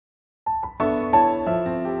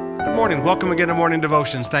morning. Welcome again to Morning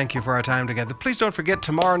Devotions. Thank you for our time together. Please don't forget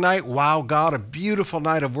tomorrow night, wow God, a beautiful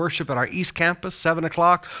night of worship at our East Campus, 7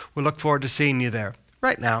 o'clock. We look forward to seeing you there.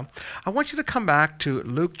 Right now, I want you to come back to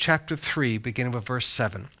Luke chapter 3, beginning with verse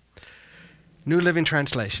 7. New Living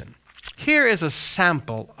Translation. Here is a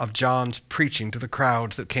sample of John's preaching to the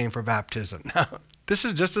crowds that came for baptism. Now, this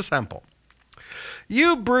is just a sample.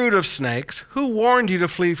 You brood of snakes, who warned you to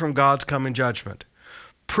flee from God's coming judgment?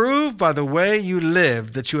 Prove by the way you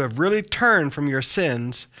lived that you have really turned from your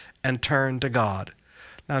sins and turned to God.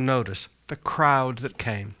 Now notice the crowds that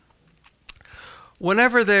came.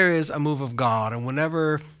 Whenever there is a move of God and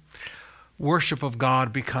whenever worship of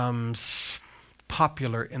God becomes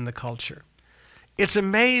popular in the culture, it's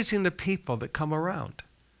amazing the people that come around.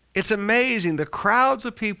 It's amazing the crowds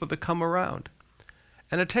of people that come around.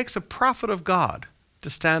 And it takes a prophet of God to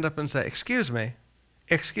stand up and say, excuse me.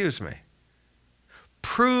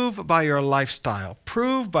 Prove by your lifestyle,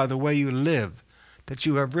 prove by the way you live that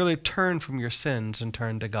you have really turned from your sins and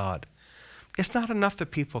turned to God. It's not enough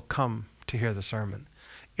that people come to hear the sermon.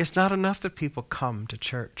 It's not enough that people come to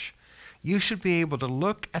church. You should be able to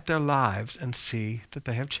look at their lives and see that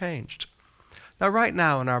they have changed. Now, right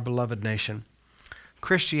now in our beloved nation,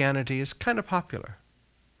 Christianity is kind of popular.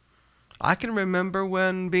 I can remember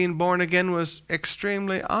when being born again was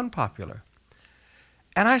extremely unpopular.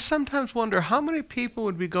 And I sometimes wonder how many people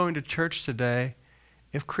would be going to church today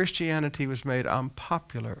if Christianity was made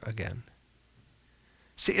unpopular again.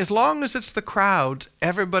 See, as long as it's the crowds,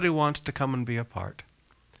 everybody wants to come and be a part.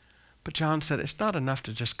 But John said it's not enough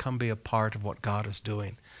to just come be a part of what God is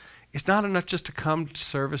doing. It's not enough just to come to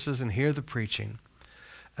services and hear the preaching.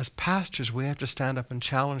 As pastors, we have to stand up and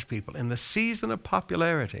challenge people. In the season of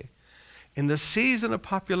popularity,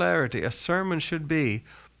 a sermon should be,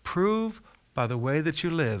 prove by the way that you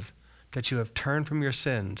live that you have turned from your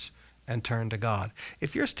sins and turned to God.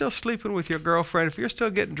 If you're still sleeping with your girlfriend, if you're still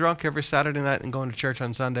getting drunk every Saturday night and going to church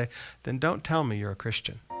on Sunday, then don't tell me you're a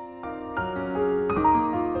Christian.